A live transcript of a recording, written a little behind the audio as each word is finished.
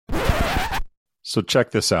So check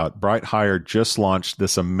this out. BrightHire just launched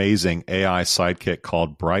this amazing AI sidekick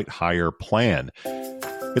called BrightHire Plan.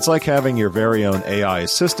 It's like having your very own AI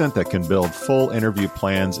assistant that can build full interview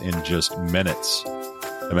plans in just minutes.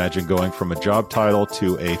 Imagine going from a job title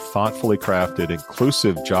to a thoughtfully crafted,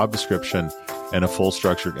 inclusive job description and a full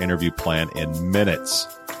structured interview plan in minutes.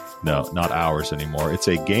 No, not hours anymore. It's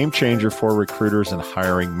a game changer for recruiters and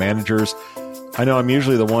hiring managers. I know I'm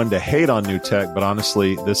usually the one to hate on new tech, but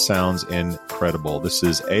honestly, this sounds incredible. This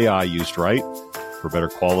is AI used right for better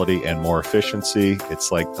quality and more efficiency.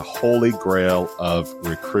 It's like the holy grail of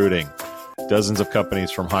recruiting. Dozens of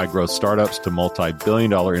companies from high-growth startups to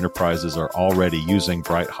multi-billion-dollar enterprises are already using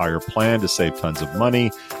BrightHire Plan to save tons of money,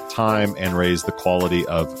 time, and raise the quality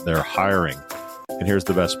of their hiring. And here's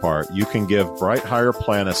the best part. You can give BrightHire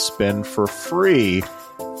Plan a spin for free.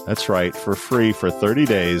 That's right, for free for 30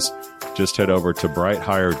 days. Just head over to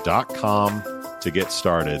brighthire.com to get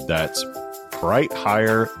started. That's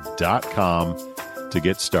brighthire.com to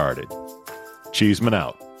get started. Cheeseman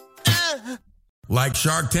out. Like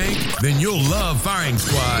Shark Tank? Then you'll love Firing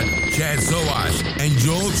Squad. Chad Sowash and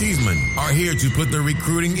Joel Cheeseman are here to put the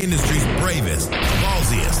recruiting industry's bravest,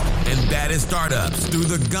 ballsiest, and baddest startups through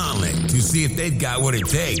the gauntlet to see if they've got what it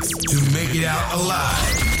takes to make it out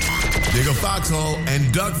alive. Dig a foxhole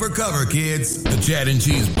and duck for cover, kids. The Chad and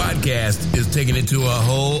Cheese podcast is taking it to a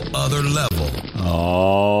whole other level.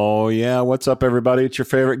 Oh, yeah. What's up, everybody? It's your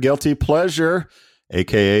favorite guilty pleasure,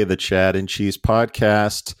 a.k.a. the Chad and Cheese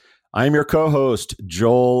podcast. I'm your co-host,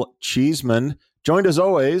 Joel Cheeseman, joined as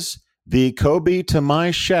always, the Kobe to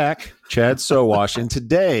my Shaq, Chad Sowash. And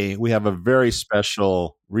today we have a very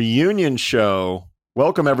special reunion show.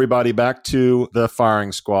 Welcome, everybody, back to the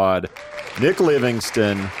Firing Squad. Nick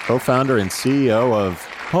Livingston, co-founder and CEO of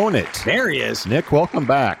Honeit. There he is. Nick, welcome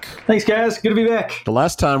back. Thanks, guys. Good to be back. The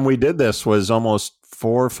last time we did this was almost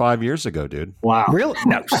 4 or 5 years ago, dude. Wow. Really?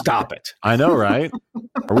 No, stop it. I know, right?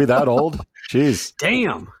 Are we that old? Jeez.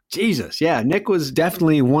 Damn. Jesus. Yeah. Nick was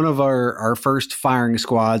definitely one of our first firing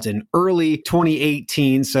squads in early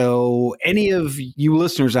 2018. So any of you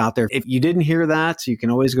listeners out there, if you didn't hear that, you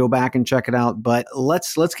can always go back and check it out. But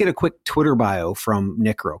let's get a quick Twitter bio from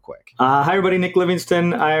Nick real quick. Hi, everybody. Nick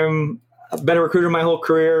Livingston. I've been a recruiter my whole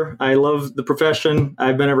career. I love the profession.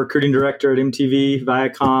 I've been a recruiting director at MTV,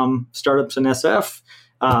 Viacom, startups, and SF.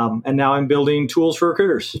 And now I'm building tools for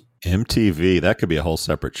recruiters. MTV, that could be a whole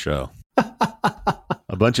separate show.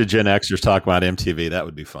 A bunch of Gen Xers talk about MTV. That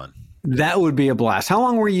would be fun. That would be a blast. How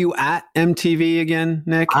long were you at MTV again,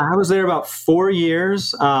 Nick? I was there about 4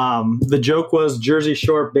 years. The joke was Jersey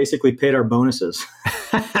Shore basically paid our bonuses.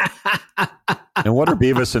 And what are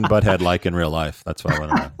Beavis and Butthead like in real life? That's what I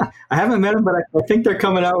want to know. I haven't met him, but I think they're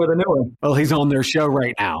coming out with a new one. Well, he's on their show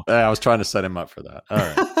right now. I was trying to set him up for that. All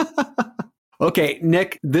right. Okay,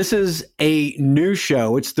 Nick, this is a new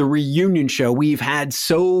show. It's the reunion show. We've had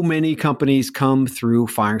so many companies come through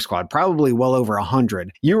Firing Squad, probably well over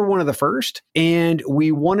 100. You were one of the first, and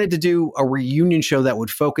we wanted to do a reunion show that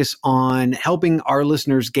would focus on helping our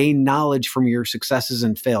listeners gain knowledge from your successes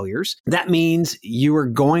and failures. That means you are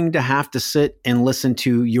going to have to sit and listen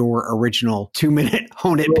to your original 2-minute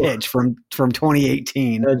Honeit pitch from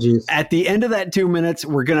 2018. Oh, geez. At the end of that 2 minutes,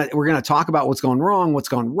 we're gonna talk about what's gone wrong, what's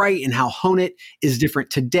gone right, and how Honeit is different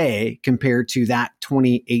today compared to that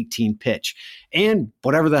 2018 pitch and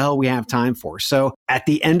whatever the hell we have time for. So at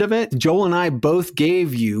the end of it, Joel and I both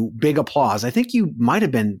gave you big applause. I think you might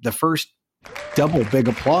have been the first double big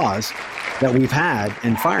applause that we've had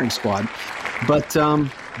in Firing Squad, but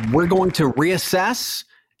we're going to reassess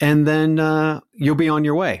and then you'll be on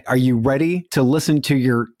your way. Are you ready to listen to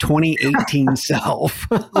your 2018 self?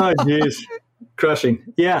 Oh, geez. Crushing.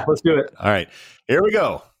 Yeah, let's do it. All right. Here we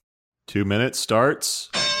go. 2 minutes starts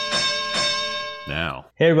now.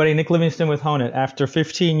 Hey, everybody. Nick Livingston with Honeit. After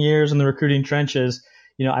 15 years in the recruiting trenches,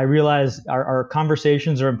 I realized our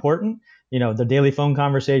conversations are important. The daily phone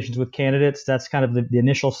conversations with candidates, that's kind of the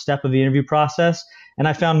initial step of the interview process. And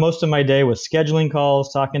I found most of my day was scheduling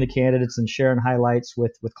calls, talking to candidates, and sharing highlights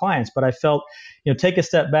with clients. But I felt, take a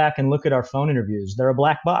step back and look at our phone interviews. They're a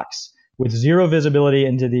black box with zero visibility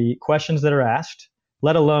into the questions that are asked,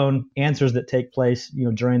 let alone answers that take place,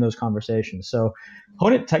 during those conversations. So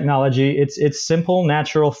Honeit technology, it's simple,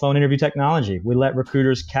 natural phone interview technology. We let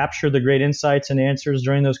recruiters capture the great insights and answers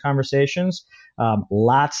during those conversations.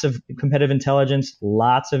 Lots of competitive intelligence,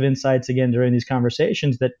 lots of insights, again, during these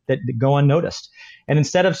conversations that go unnoticed. And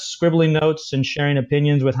instead of scribbling notes and sharing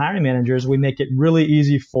opinions with hiring managers, we make it really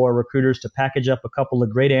easy for recruiters to package up a couple of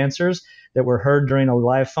great answers that were heard during a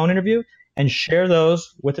live phone interview and share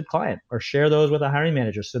those with a client or share those with a hiring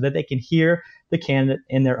manager so that they can hear the candidate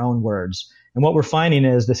in their own words. And what we're finding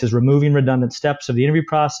is this is removing redundant steps of the interview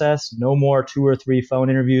process, no more 2 or 3 phone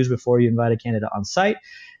interviews before you invite a candidate on site.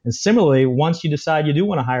 And similarly, once you decide you do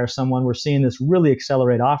want to hire someone, we're seeing this really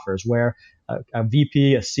accelerate offers where a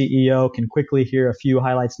VP, a CEO can quickly hear a few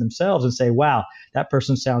highlights themselves and say, wow, that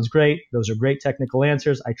person sounds great. Those are great technical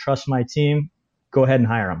answers. I trust my team. Go ahead and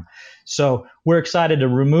hire them. So we're excited to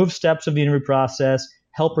remove steps of the interview process,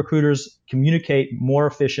 help recruiters communicate more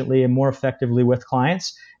efficiently and more effectively with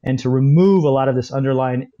clients, and to remove a lot of this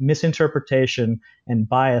underlying misinterpretation and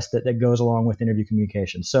bias that goes along with interview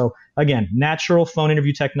communication. So again, natural phone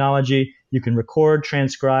interview technology. You can record,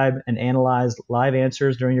 transcribe, and analyze live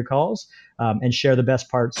answers during your calls and share the best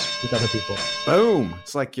parts with other people. Boom.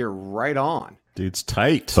 It's like you're right on. Dude's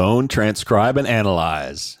tight. Phone, transcribe, and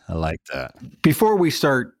analyze. I like that. Before we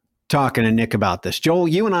start talking to Nick about this, Joel,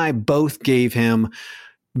 you and I both gave him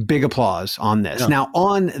big applause on this. Yeah. Now,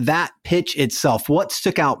 on that pitch itself, what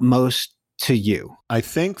stuck out most to you? I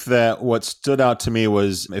think that what stood out to me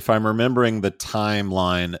was, if I'm remembering the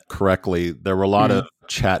timeline correctly, there were a lot of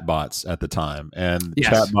chatbots at the time, and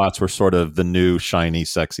chatbots were sort of the new shiny,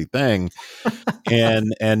 sexy thing.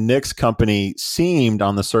 and Nick's company seemed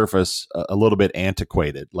on the surface a little bit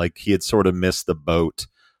antiquated, like he had sort of missed the boat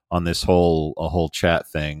on this whole chat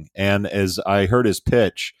thing. And as I heard his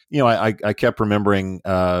pitch, I kept remembering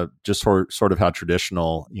just sort of how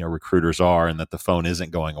traditional, recruiters are, and that the phone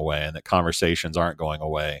isn't going away and that conversations aren't going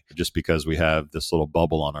away just because we have this little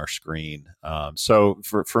bubble on our screen. So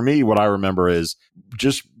for me, what I remember is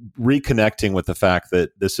just reconnecting with the fact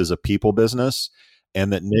that this is a people business,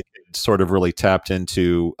 and that Nick sort of really tapped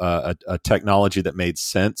into a technology that made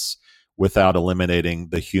sense without eliminating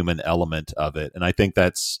the human element of it. And I think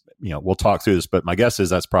that's, we'll talk through this, but my guess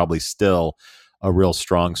is that's probably still a real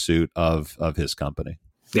strong suit of his company.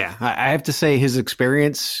 Yeah, I have to say his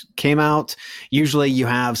experience came out. Usually you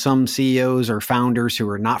have some CEOs or founders who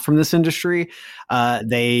are not from this industry.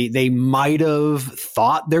 They might have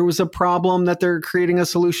thought there was a problem that they're creating a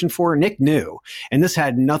solution for. Nick knew. And this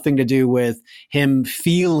had nothing to do with him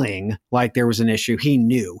feeling like there was an issue. He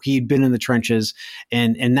knew. He'd been in the trenches.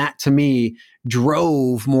 And that, to me,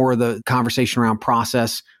 drove more of the conversation around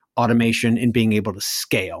process, automation, and being able to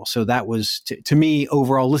scale. So that was, to me,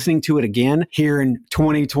 overall, listening to it again here in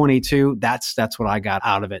 2022, that's what I got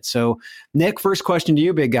out of it. So Nick, first question to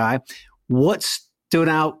you, big guy. What stood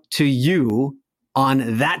out to you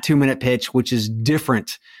on that 2-minute pitch, which is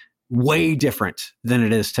different, way different than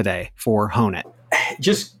it is today for Hone It?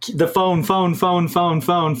 Just the phone,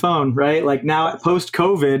 right? Like now,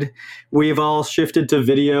 post-COVID, we've all shifted to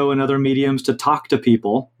video and other mediums to talk to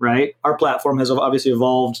people, right? Our platform has obviously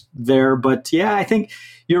evolved there, but yeah, I think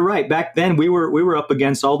you're right. Back then, we were up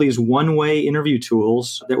against all these one-way interview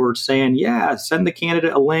tools that were saying, yeah, send the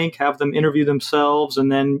candidate a link, have them interview themselves,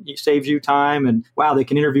 and then it saves you time. And wow, they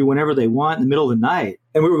can interview whenever they want in the middle of the night.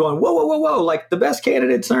 And we were going, whoa, like the best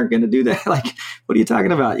candidates aren't going to do that. Like, what are you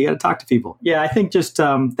talking about? You got to talk to people. Yeah, I think just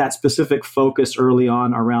that specific focus early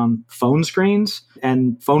on around phone screens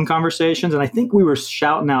and phone conversations. And I think we were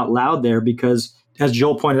shouting out loud there because, as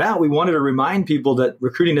Joel pointed out, we wanted to remind people that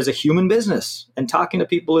recruiting is a human business and talking to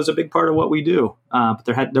people is a big part of what we do. But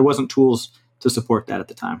there wasn't tools to support that at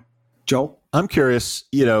the time. Joel? I'm curious,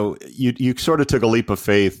 you sort of took a leap of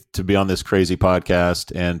faith to be on this crazy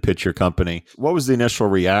podcast and pitch your company. What was the initial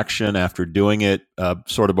reaction after doing it,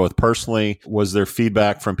 sort of both personally? Was there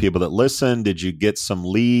feedback from people that listened? Did you get some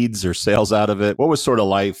leads or sales out of it? What was sort of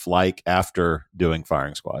life like after doing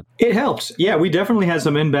Firing Squad? It helped. Yeah, we definitely had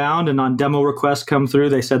some inbound, and on demo requests come through,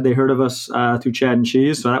 they said they heard of us through Chad and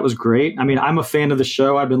Cheese. So that was great. I mean, I'm a fan of the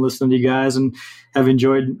show. I've been listening to you guys and have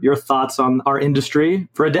enjoyed your thoughts on our industry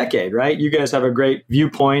for a decade, right? You guys have a great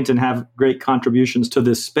viewpoint and have great contributions to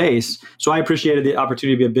this space. So I appreciated the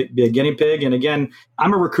opportunity to be a guinea pig. And again,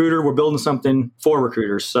 I'm a recruiter. We're building something for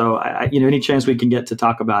recruiters. So any chance we can get to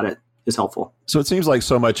talk about it is helpful. So it seems like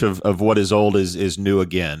so much of what is old is new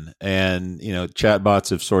again. And, chatbots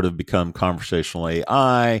have sort of become conversational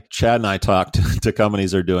AI. Chad and I talked to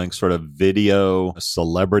companies that are doing sort of video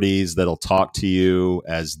celebrities that'll talk to you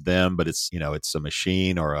as them, but it's a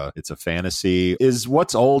machine or it's a fantasy. Is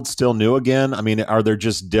what's old still new again? I mean, are there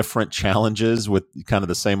just different challenges with kind of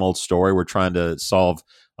the same old story? We're trying to solve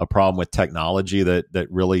a problem with technology that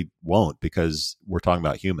really won't, because we're talking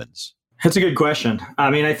about humans. That's a good question.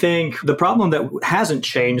 I mean, I think the problem that hasn't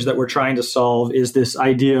changed that we're trying to solve is this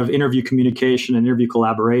idea of interview communication and interview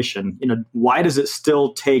collaboration. Why does it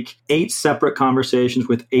still take 8 separate conversations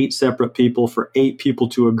with 8 separate people for 8 people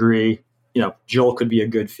to agree, Joel could be a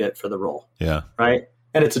good fit for the role? Yeah. Right.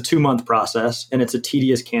 And it's a 2-month process, and it's a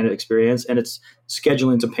tedious candidate experience, and it's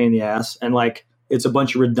scheduling to pain in the ass. And it's a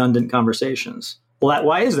bunch of redundant conversations. Well,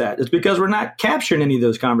 why is that? It's because we're not capturing any of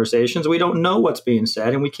those conversations. We don't know what's being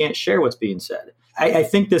said, and we can't share what's being said. I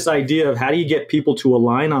think this idea of how do you get people to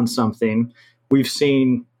align on something, we've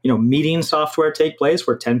seen, meeting software take place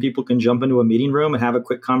where 10 people can jump into a meeting room and have a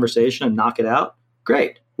quick conversation and knock it out.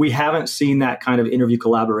 Great. We haven't seen that kind of interview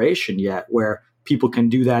collaboration yet where people can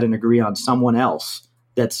do that and agree on someone else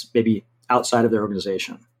that's maybe outside of their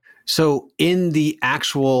organization. So in the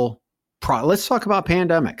actual let's talk about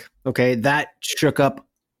pandemic. Okay. That shook up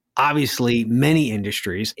obviously many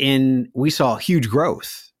industries, and we saw huge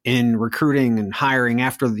growth in recruiting and hiring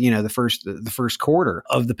after, the first quarter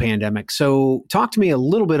of the pandemic. So talk to me a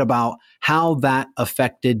little bit about how that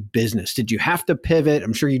affected business. Did you have to pivot?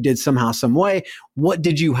 I'm sure you did somehow, some way. What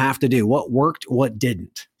did you have to do? What worked? What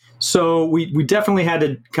didn't? So we definitely had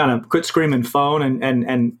to kind of quit screaming phone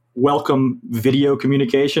and welcome video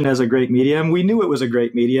communication as a great medium. We knew it was a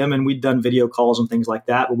great medium, and we'd done video calls and things like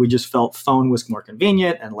that, but we just felt phone was more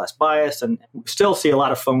convenient and less biased, and we still see a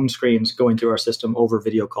lot of phone screens going through our system over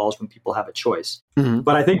video calls when people have a choice. Mm-hmm.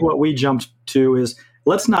 But I think what we jumped to is,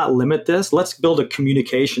 let's not limit this. Let's build a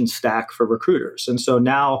communication stack for recruiters. And so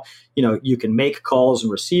now, you can make calls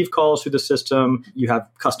and receive calls through the system. You have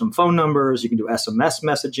custom phone numbers. You can do SMS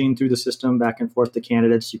messaging through the system back and forth to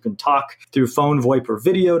candidates. You can talk through phone, VoIP, or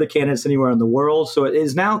video to candidates anywhere in the world. So it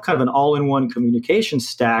is now kind of an all-in-one communication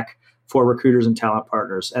stack for recruiters and talent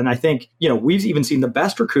partners. And I think, we've even seen the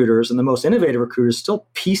best recruiters and the most innovative recruiters still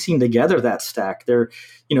piecing together that stack. They're,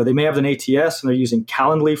 they may have an ATS and they're using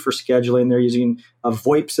Calendly for scheduling. They're using a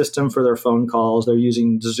VoIP system for their phone calls. They're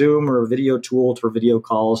using Zoom or a video tool for video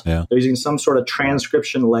calls. Yeah. They're using some sort of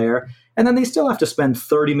transcription layer. And then they still have to spend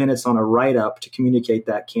 30 minutes on a write-up to communicate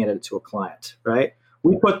that candidate to a client, right?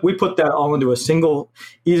 We put that all into a single,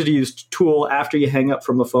 easy-to-use tool. After you hang up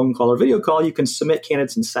from a phone call or video call, you can submit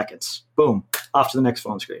candidates in seconds. Boom, off to the next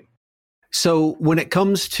phone screen. So when it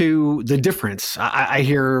comes to the difference, I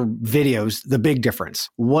hear videos, the big difference.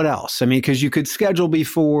 What else? I mean, because you could schedule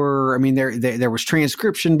before. I mean, there was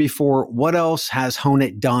transcription before. What else has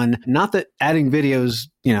Honeit done? Not that adding videos,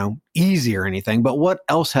 easy or anything, but what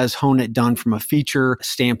else has Honeit done from a feature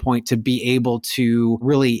standpoint to be able to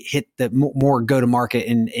really hit the more go-to-market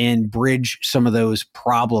and bridge some of those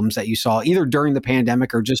problems that you saw either during the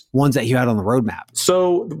pandemic or just ones that you had on the roadmap?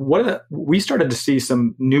 So we started to see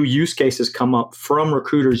some new use cases come up from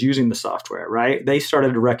recruiters using the software, right? They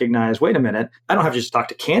started to recognize, wait a minute, I don't have to just talk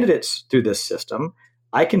to candidates through this system.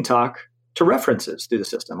 I can talk to references through the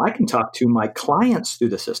system. I can talk to my clients through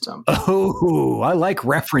the system. Oh, I like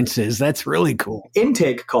references. That's really cool.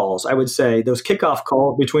 Intake calls, I would say, those kickoff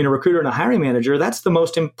calls between a recruiter and a hiring manager, that's the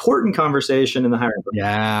most important conversation in the hiring process.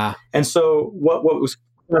 Yeah. And so what was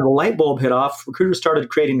kind of a light bulb hit off, recruiters started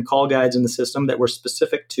creating call guides in the system that were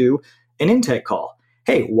specific to an intake call.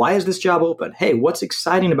 Hey, why is this job open? Hey, what's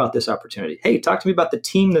exciting about this opportunity? Hey, talk to me about the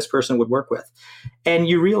team this person would work with. And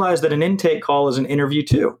you realize that an intake call is an interview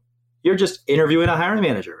too. You're just interviewing a hiring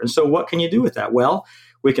manager. And so what can you do with that? Well,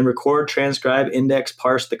 we can record, transcribe, index,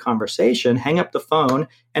 parse the conversation, hang up the phone,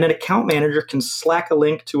 and an account manager can Slack a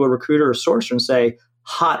link to a recruiter or sourcer and say,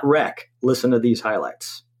 hot rec, listen to these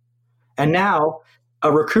highlights. And now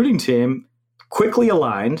a recruiting team quickly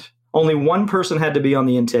aligned, only one person had to be on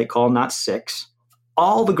the intake call, not 6.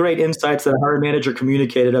 All the great insights that a hiring manager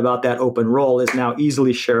communicated about that open role is now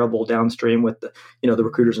easily shareable downstream with the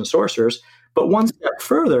recruiters and sourcers. But one step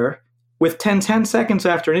further, with 10 seconds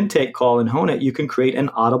after an intake call in Honeit, you can create an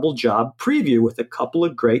audible job preview with a couple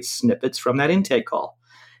of great snippets from that intake call.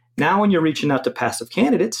 Now, when you're reaching out to passive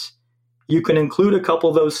candidates, you can include a couple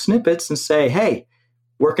of those snippets and say, hey,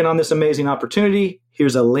 working on this amazing opportunity,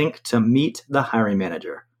 here's a link to meet the hiring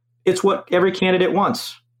manager. It's what every candidate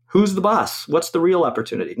wants. Who's the boss? What's the real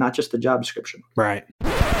opportunity? Not just the job description. Right.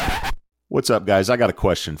 What's up, guys? I got a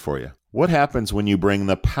question for you. What happens when you bring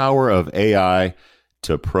the power of AI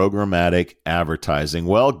to programmatic advertising?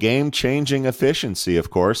 Well, game-changing efficiency, of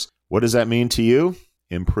course. What does that mean to you?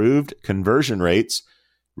 Improved conversion rates,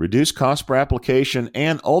 reduced cost per application,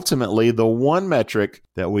 and ultimately the one metric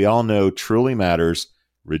that we all know truly matters,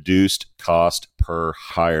 reduced cost per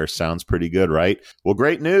hire. Sounds pretty good, right? Well,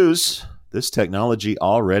 great news. This technology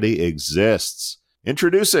already exists.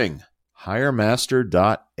 Introducing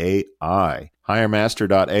HireMaster.ai.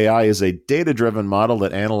 HireMaster.ai is a data-driven model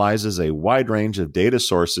that analyzes a wide range of data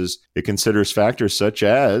sources. It considers factors such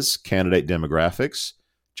as candidate demographics,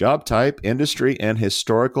 job type, industry, and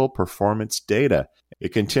historical performance data.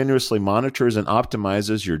 It continuously monitors and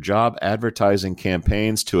optimizes your job advertising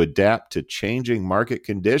campaigns to adapt to changing market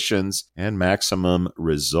conditions and maximum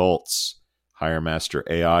results. HireMaster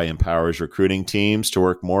AI empowers recruiting teams to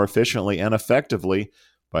work more efficiently and effectively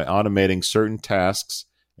by automating certain tasks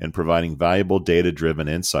and providing valuable data-driven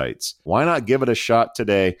insights. Why not give it a shot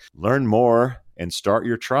today? Learn more and start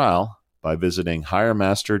your trial by visiting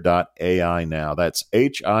hiremaster.ai now. That's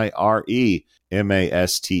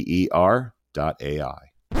HIREMASTER.ai.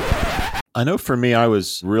 I know for me, I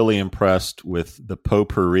was really impressed with the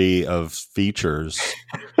potpourri of features.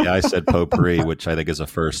 Yeah, I said potpourri, which I think is a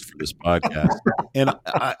first for this podcast. And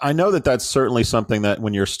I know that that's certainly something that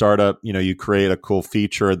when you're a startup, you create a cool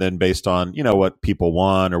feature, then based on, what people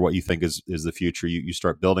want or what you think is the future, you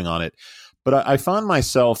start building on it. But I found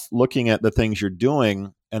myself looking at the things you're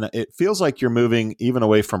doing, and it feels like you're moving even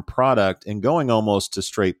away from product and going almost to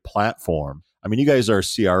straight platform. I mean, you guys are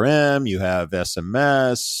CRM, you have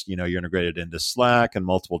SMS, you're integrated into Slack and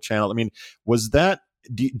multiple channels. I mean,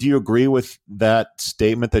 do you agree with that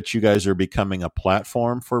statement that you guys are becoming a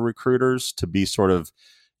platform for recruiters to be sort of,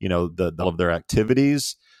 of their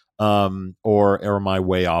activities? Or am I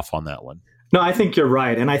way off on that one? No, I think you're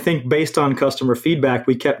right. And I think based on customer feedback,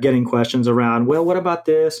 we kept getting questions around, well, what about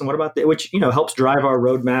this? And what about that? Which, helps drive our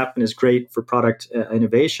roadmap and is great for product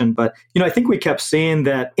innovation. But, I think we kept seeing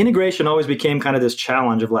that integration always became kind of this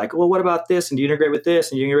challenge of like, well, what about this? And do you integrate with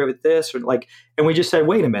this? And do you integrate with this? And we just said,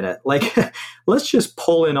 wait a minute, let's just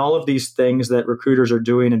pull in all of these things that recruiters are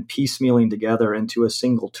doing and piecemealing together into a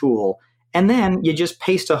single tool. And then you just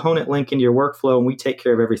paste a Honeit link into your workflow and we take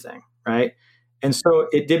care of everything, right? And so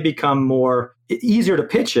it did become more easier to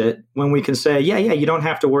pitch it when we can say, yeah, you don't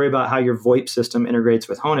have to worry about how your VoIP system integrates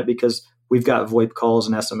with Honeit because we've got VoIP calls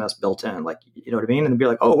and SMS built in. You know what I mean? And be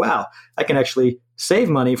like, oh, wow, I can actually save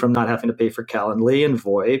money from not having to pay for Calendly and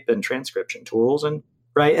VoIP and transcription tools. And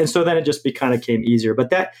right. And so then it just kind of came easier. But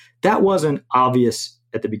that wasn't obvious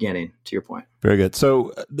at the beginning, to your point. Very good.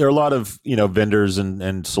 So there are a lot of, vendors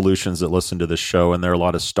and solutions that listen to this show, and there are a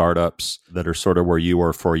lot of startups that are sort of where you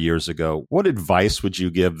were 4 years ago. What advice would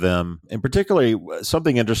you give them? And particularly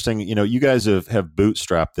something interesting, you guys have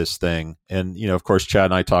bootstrapped this thing. And, of course, Chad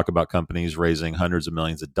and I talk about companies raising hundreds of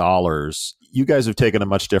millions of dollars. You guys have taken a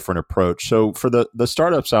much different approach. So for the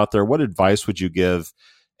startups out there, what advice would you give?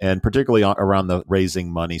 And particularly around the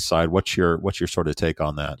raising money side, what's your sort of take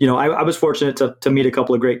on that? I was fortunate to meet a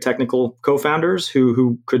couple of great technical co-founders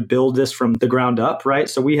who could build this from the ground up, right?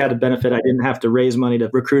 So we had a benefit. I didn't have to raise money to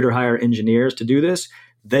recruit or hire engineers to do this.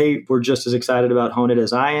 They were just as excited about Honeit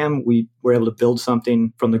as I am. We were able to build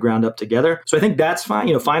something from the ground up together. So I think that's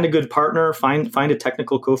fine. Find a good partner, find a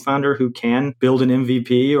technical co-founder who can build an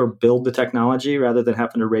MVP or build the technology rather than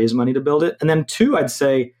having to raise money to build it. And then two, I'd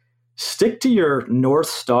say, stick to your North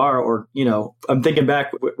Star, or, I'm thinking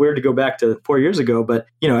back where to go back to 4 years ago, but,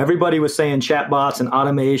 everybody was saying chatbots and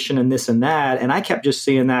automation and this and that. And I kept just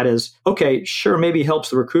seeing that as, okay, sure, maybe helps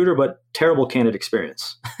the recruiter, but terrible candidate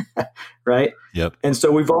experience, right? Yep. And so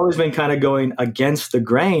we've always been kind of going against the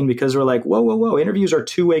grain because we're like, whoa, interviews are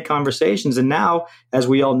two-way conversations. And now, as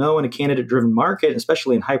we all know, in a candidate-driven market,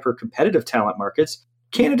 especially in hyper-competitive talent markets,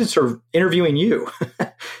 candidates are interviewing you.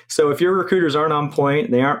 So if your recruiters aren't on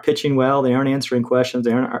point, they aren't pitching well, they aren't answering questions,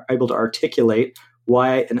 they aren't able to articulate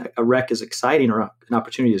why a rec is exciting or an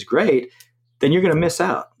opportunity is great, then you're going to miss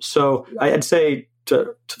out. So I'd say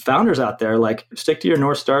to founders out there, stick to your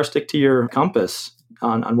North Star, stick to your compass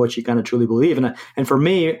on what you kind of truly believe. And for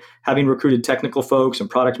me, having recruited technical folks and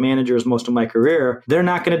product managers most of my career, they're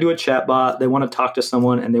not going to do a chatbot. They want to talk to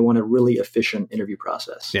someone and they want a really efficient interview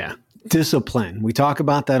process. Yeah. Discipline. We talk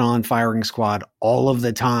about that on Firing Squad all of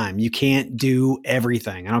the time. You can't do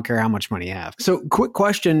everything. I don't care how much money you have. So quick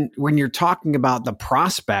question, when you're talking about the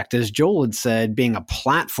prospect, as Joel had said, being a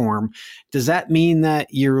platform, does that mean that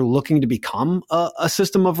you're looking to become a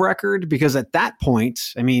system of record? Because at that point,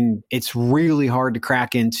 it's really hard to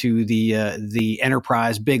crack into the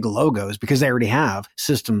enterprise big logos because they already have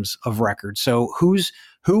systems of record. So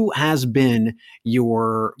who has been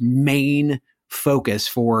your main focus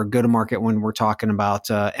for go-to-market when we're talking about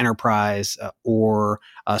enterprise or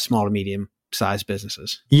small to medium sized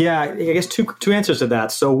businesses? Yeah, I guess two answers to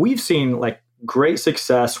that. So we've seen great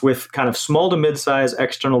success with kind of small to mid-size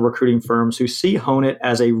external recruiting firms who see Honeit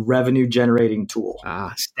as a revenue generating tool.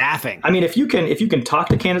 Staffing. If you can talk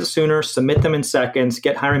to candidates sooner, submit them in seconds,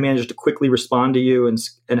 get hiring managers to quickly respond to you and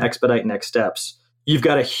expedite next steps, you've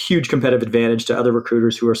got a huge competitive advantage to other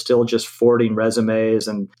recruiters who are still just forwarding resumes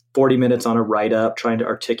and 40 minutes on a write-up trying to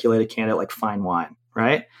articulate a candidate like fine wine,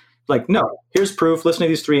 right? No, here's proof. Listen to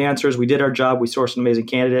these 3 answers. We did our job. We sourced an amazing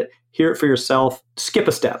candidate. Hear it for yourself. Skip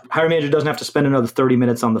a step. Hiring manager doesn't have to spend another 30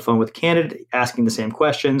 minutes on the phone with a candidate asking the same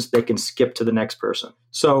questions. They can skip to the next person.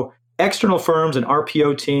 So external firms and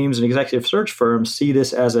RPO teams and executive search firms see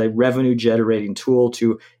this as a revenue generating tool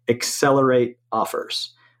to accelerate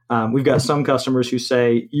offers. We've got some customers who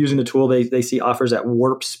say using the tool, they see offers at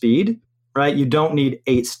warp speed, right? You don't need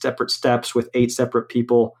 8 separate steps with 8 separate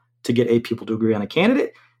people to get 8 people to agree on a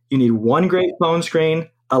candidate. You need one great phone screen,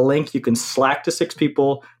 a link you can Slack to 6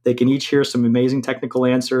 people. They can each hear some amazing technical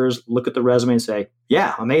answers, look at the resume and say,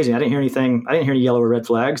 yeah, amazing. I didn't hear anything. I didn't hear any yellow or red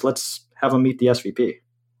flags. Let's have them meet the SVP.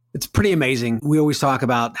 It's pretty amazing. We always talk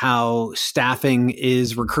about how staffing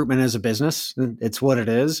is recruitment as a business. It's what it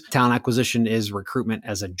is. Talent acquisition is recruitment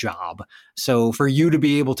as a job. So for you to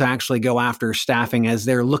be able to actually go after staffing as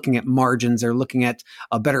they're looking at margins, they're looking at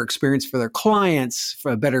a better experience for their clients,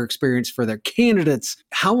 for a better experience for their candidates,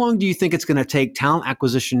 how long do you think it's going to take talent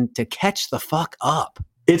acquisition to catch the fuck up?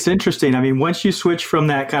 It's interesting. I mean, once you switch from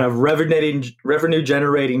that kind of revenue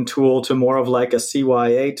generating tool to more of like a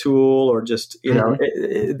CYA tool or just,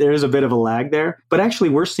 there's a bit of a lag there. But actually,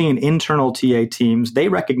 we're seeing internal TA teams. They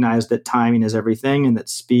recognize that timing is everything and that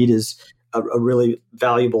speed is a really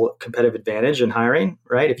valuable competitive advantage in hiring,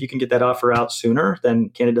 right? If you can get that offer out sooner, then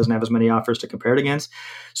candidate doesn't have as many offers to compare it against.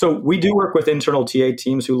 So we do work with internal TA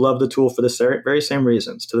teams who love the tool for the very same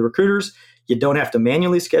reasons. To the recruiters, you don't have to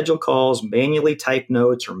manually schedule calls, manually type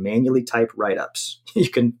notes, or manually type write-ups. You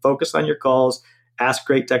can focus on your calls, ask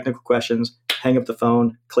great technical questions, hang up the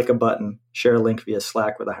phone, click a button, share a link via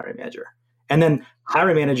Slack with a hiring manager. And then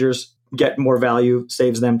hiring managers get more value,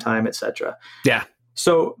 saves them time, et cetera. Yeah.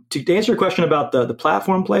 So to answer your question about the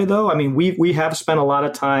platform play, though, I mean, we have spent a lot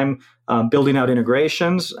of time building out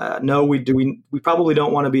integrations. No, we probably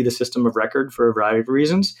don't want to be the system of record for a variety of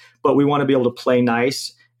reasons, but we want to be able to play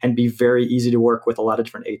nice and be very easy to work with a lot of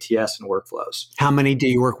different ATS and workflows. How many do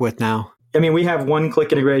you work with now? I mean, we have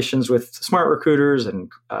one-click integrations with Smart Recruiters and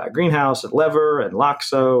Greenhouse and Lever and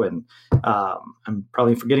Loxo, and I'm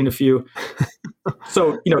probably forgetting a few.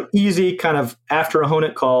 So, easy kind of after a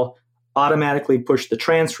Honeit call, automatically push the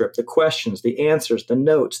transcript, the questions, the answers, the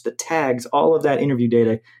notes, the tags, all of that interview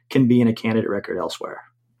data can be in a candidate record elsewhere.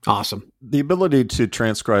 Awesome. The ability to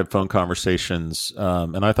transcribe phone conversations,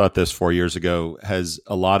 and I thought this 4 years ago, has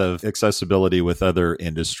a lot of accessibility with other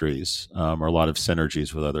industries, or a lot of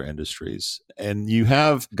synergies with other industries. And you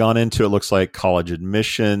have gone into, it looks like, college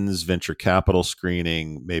admissions, venture capital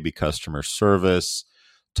screening, maybe customer service.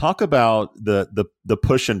 Talk about the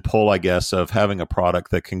push and pull, I guess, of having a product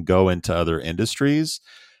that can go into other industries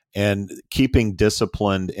and keeping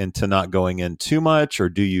disciplined into not going in too much, or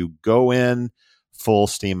do you go in full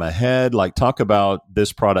steam ahead? Like, talk about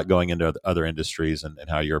this product going into other industries and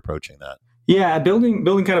how you're approaching that. Yeah, building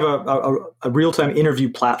kind of a real-time interview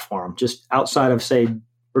platform just outside of, say,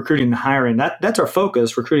 recruiting and hiring. That's our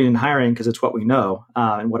focus, recruiting and hiring, because it's what we know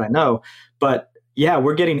and what I know. But yeah,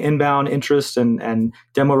 we're getting inbound interest and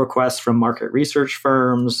demo requests from market research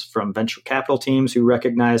firms, from venture capital teams who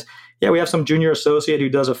recognize, we have some junior associate who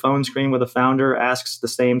does a phone screen with a founder, asks the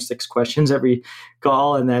same 6 questions every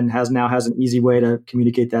call, and then has an easy way to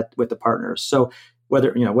communicate that with the partners. So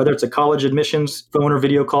whether it's a college admissions phone or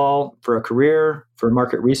video call for a career, for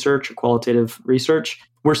market research or qualitative research,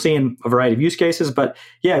 we're seeing a variety of use cases. But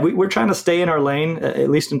we're trying to stay in our lane,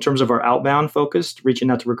 at least in terms of our outbound focused,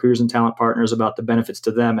 reaching out to recruiters and talent partners about the benefits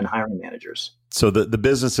to them and hiring managers. So the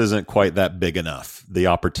business isn't quite that big enough. The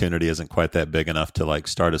opportunity isn't quite that big enough to like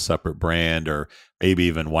start a separate brand or maybe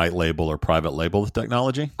even white label or private label the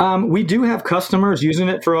technology? We do have customers using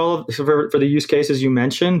it for the use cases you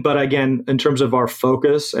mentioned. But again, in terms of our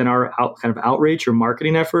focus and our kind of outreach or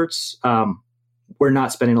marketing efforts, we're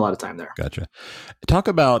not spending a lot of time there. Gotcha. Talk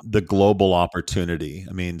about the global opportunity.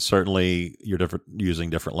 I mean, certainly you're using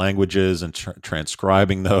different languages and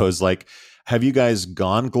transcribing those. Like, have you guys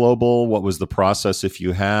gone global? What was the process if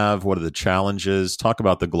you have? What are the challenges? Talk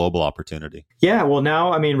about the global opportunity. Yeah, well,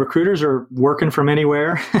 now, I mean, recruiters are working from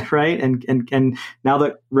anywhere, right? And now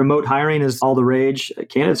that remote hiring is all the rage,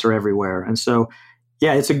 candidates are everywhere. And so,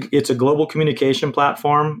 yeah, it's a global communication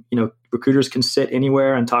platform. Recruiters can sit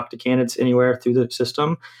anywhere and talk to candidates anywhere through the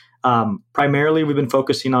system. Primarily, we've been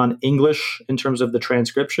focusing on English in terms of the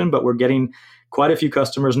transcription, but we're getting quite a few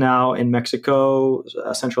customers now in Mexico,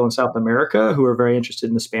 Central and South America, who are very interested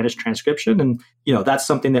in the Spanish transcription. And, that's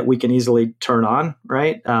something that we can easily turn on,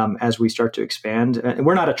 right, as we start to expand. And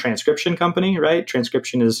we're not a transcription company, right?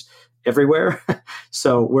 Transcription is everywhere.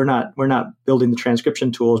 So we're not building the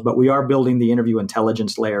transcription tools, but we are building the interview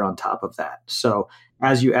intelligence layer on top of that. So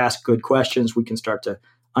as you ask good questions, we can start to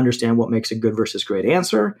understand what makes a good versus great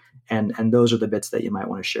answer. And those are the bits that you might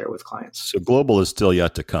want to share with clients. So global is still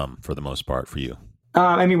yet to come for the most part for you.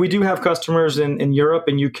 I mean, we do have customers in Europe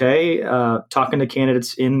and UK, talking to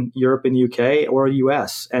candidates in Europe and UK or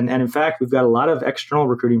US. And in fact, we've got a lot of external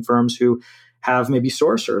recruiting firms who have maybe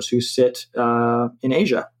sourcers who sit in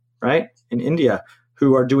Asia, right? In India,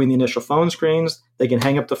 who are doing the initial phone screens. They can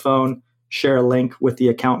hang up the phone, share a link with the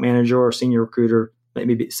account manager or senior recruiter that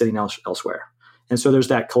may be sitting elsewhere. And so there's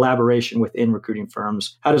that collaboration within recruiting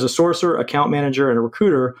firms. How does a sourcer, account manager, and a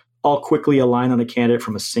recruiter all quickly align on a candidate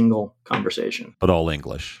from a single conversation? But all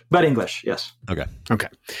English. But English, yes. Okay.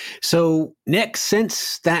 So, Nick,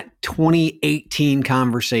 since that 2018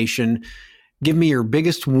 conversation, give me your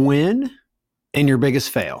biggest win and your biggest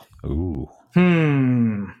fail. Ooh.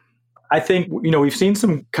 I think, we've seen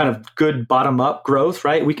some kind of good bottom-up growth,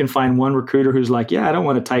 right? We can find one recruiter who's like, yeah, I don't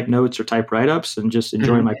want to type notes or type write-ups and just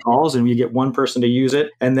enjoy my calls. And you get one person to use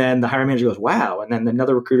it. And then the hiring manager goes, wow. And then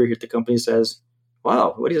another recruiter here at the company says,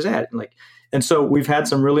 wow, what is that? And so we've had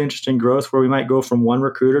some really interesting growth where we might go from one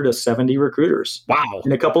recruiter to 70 recruiters. Wow.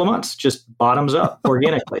 In a couple of months, just bottoms up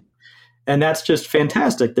organically. And that's just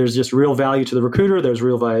fantastic. There's just real value to the recruiter. There's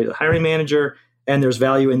real value to the hiring manager. And there's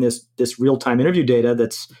value in this real-time interview data that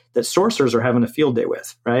sourcers are having a field day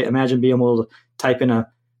with, right? Imagine being able to type in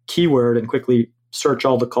a keyword and quickly search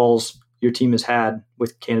all the calls your team has had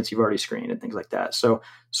with candidates you've already screened and things like that. So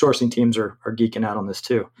sourcing teams are geeking out on this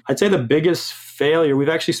too. I'd say the biggest failure, we've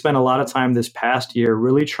actually spent a lot of time this past year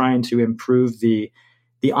really trying to improve the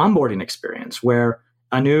onboarding experience, where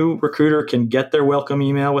a new recruiter can get their welcome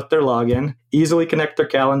email with their login, easily connect their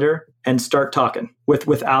calendar, and start talking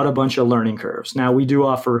without a bunch of learning curves. Now, we do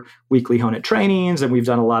offer weekly Honeit trainings, and we've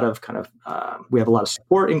done a lot of we have a lot of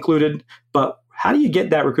support included. But how do you get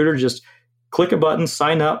that recruiter to just click a button,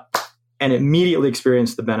 sign up, and immediately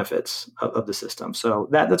experience the benefits of the system? So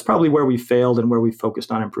that's probably where we failed and where we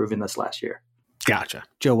focused on improving this last year. Gotcha.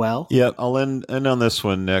 Joel? Yeah, I'll end on this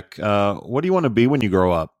one, Nick. What do you want to be when you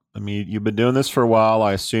grow up? I mean, you've been doing this for a while.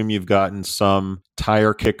 I assume you've gotten some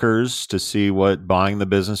tire kickers to see what buying the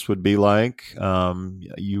business would be like.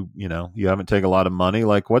 You haven't taken a lot of money.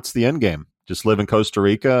 Like, what's the end game? Just live in Costa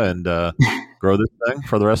Rica and grow this thing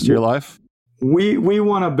for the rest of your life? We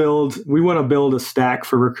want to build a stack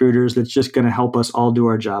for recruiters that's just going to help us all do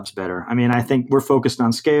our jobs better. I mean, I think we're focused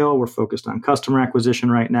on scale. We're focused on customer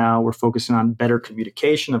acquisition right now. We're focusing on better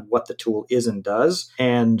communication of what the tool is and does.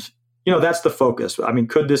 And that's the focus. I mean,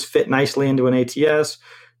 could this fit nicely into an ATS?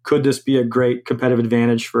 Could this be a great competitive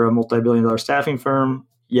advantage for a multi-billion-dollar staffing firm?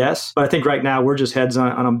 Yes. But I think right now we're just heads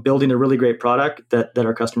on building a really great product that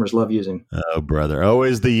our customers love using. Oh, brother.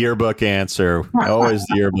 Always the yearbook answer. Always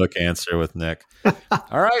the yearbook answer with Nick.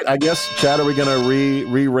 All right. I guess, Chad, are we going to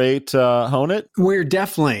re-rate Honeit? We're going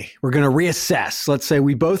to reassess. Let's say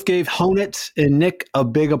we both gave Honeit and Nick a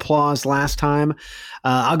big applause last time.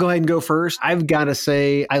 I'll go ahead and go first. I've got to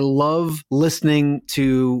say, I love listening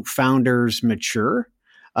to founders mature.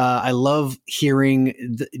 I love hearing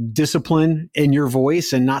the discipline in your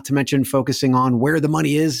voice, and not to mention focusing on where the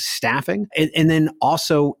money is, staffing, and then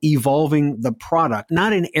also evolving the product,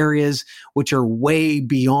 not in areas which are way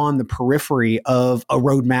beyond the periphery of a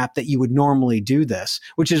roadmap that you would normally do this,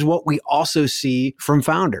 which is what we also see from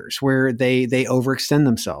founders where they overextend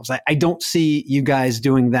themselves. I don't see you guys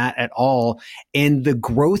doing that at all. And the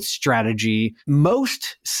growth strategy,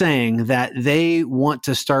 most saying that they want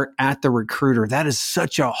to start at the recruiter, that is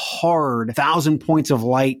such a hard 1,000 points of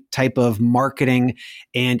light type of marketing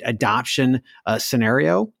and adoption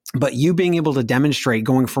scenario. But you being able to demonstrate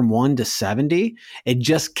going from 1 to 70 and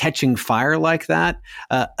just catching fire like that,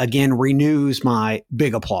 again, renews my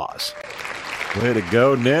big applause. Way to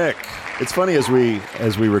go, Nick. It's funny as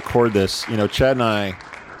we record this, Chad and I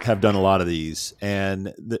have done a lot of these.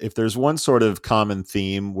 And if there's one sort of common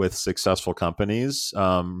theme with successful companies,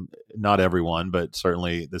 not everyone, but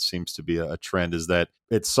certainly this seems to be a trend, is that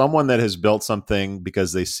it's someone that has built something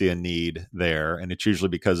because they see a need there. And it's usually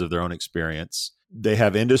because of their own experience. They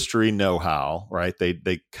have industry know-how, right?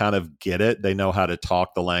 They kind of get it. They know how to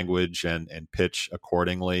talk the language and pitch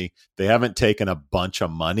accordingly. They haven't taken a bunch of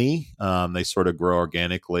money. They sort of grow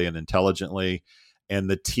organically and intelligently. And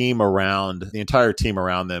the entire team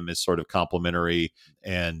around them is sort of complementary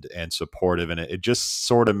and supportive. And it just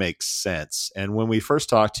sort of makes sense. And when we first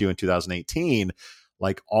talked to you in 2018,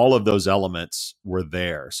 like all of those elements were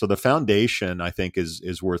there. So the foundation, I think,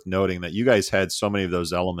 is worth noting that you guys had so many of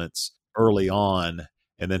those elements early on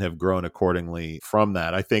and then have grown accordingly from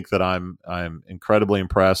that. I think that I'm incredibly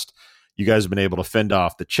impressed. You guys have been able to fend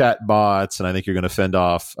off the chat bots, and I think you're going to fend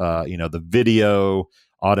off the video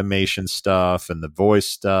automation stuff and the voice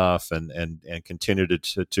stuff and continue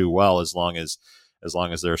to do well as long as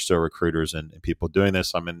there are still recruiters and people doing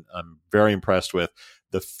this. I'm very impressed with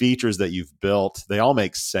the features that you've built, they all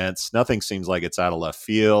make sense. Nothing seems like it's out of left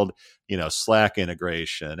field. Slack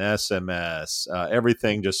integration, SMS,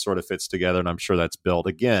 everything just sort of fits together. And I'm sure that's built,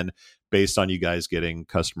 again, based on you guys getting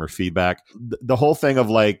customer feedback. The whole thing of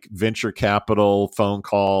like venture capital phone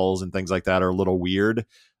calls and things like that are a little weird.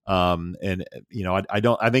 I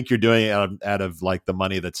think you're doing it out of like the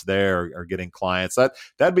money that's there or getting clients.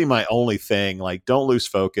 That'd be my only thing. Like, don't lose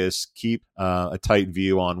focus. Keep a tight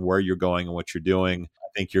view on where you're going and what you're doing. I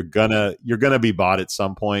think you're gonna be bought at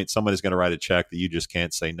some point. Somebody's gonna write a check that you just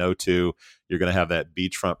can't say no to. You're gonna have that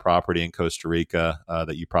beachfront property in Costa Rica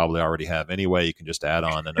that you probably already have anyway. You can just add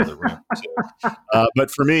on another room.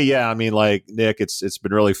 But for me, yeah, I mean, like Nick, it's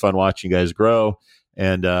been really fun watching you guys grow,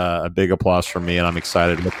 and a big applause from me. And I'm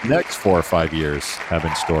excited what the next 4 or 5 years have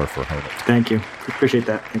in store for Honeit. Thank you, appreciate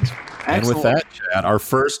that. Thanks. And with that, Chad, our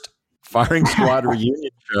first Firing Squad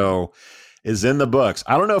reunion show is in the books.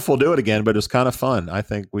 I don't know if we'll do it again, but it's kind of fun. I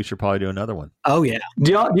think we should probably do another one. Oh yeah.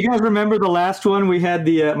 Do you guys remember the last one? We had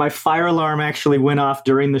my fire alarm actually went off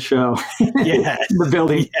during the show. Yes. The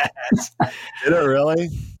building. Yes. Did it really?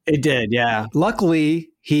 It did. Yeah. Luckily,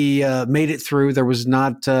 he made it through. There was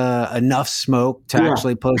not enough smoke to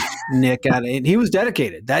actually push Nick out. And he was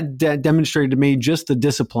dedicated. That demonstrated to me just the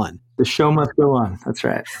discipline. The show must go on. That's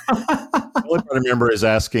right. The only thing I remember is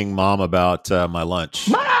asking Mom about my lunch.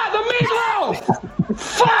 Ma, the meatloaf!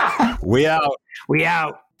 Fuck! We out. We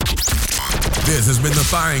out. This has been the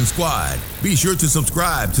Firing Squad. Be sure to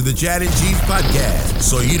subscribe to the Chad and Cheese podcast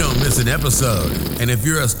so you don't miss an episode. And if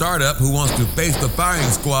you're a startup who wants to face the Firing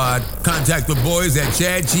Squad, contact the boys at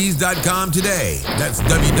chadcheese.com today. That's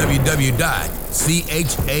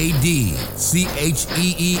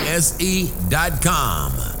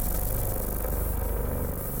www.chadcheese.com.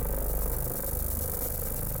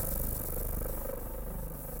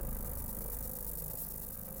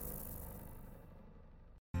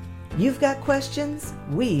 You've got questions,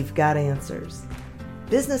 we've got answers.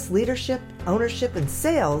 Business leadership, ownership, and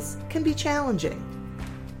sales can be challenging.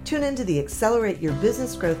 Tune into the Accelerate Your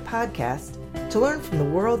Business Growth podcast to learn from the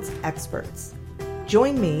world's experts.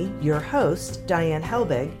 Join me, your host, Diane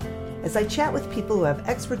Helbig, as I chat with people who have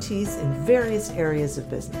expertise in various areas of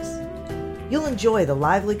business. You'll enjoy the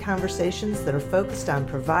lively conversations that are focused on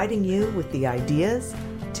providing you with the ideas,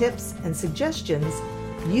 tips, and suggestions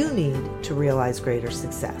you need to realize greater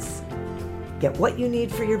success. Get what you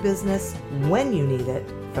need for your business when you need it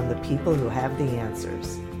from the people who have the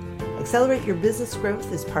answers. Accelerate Your Business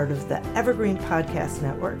Growth is part of the Evergreen Podcast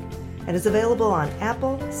Network and is available on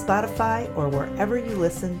Apple, Spotify, or wherever you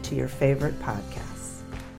listen to your favorite podcast.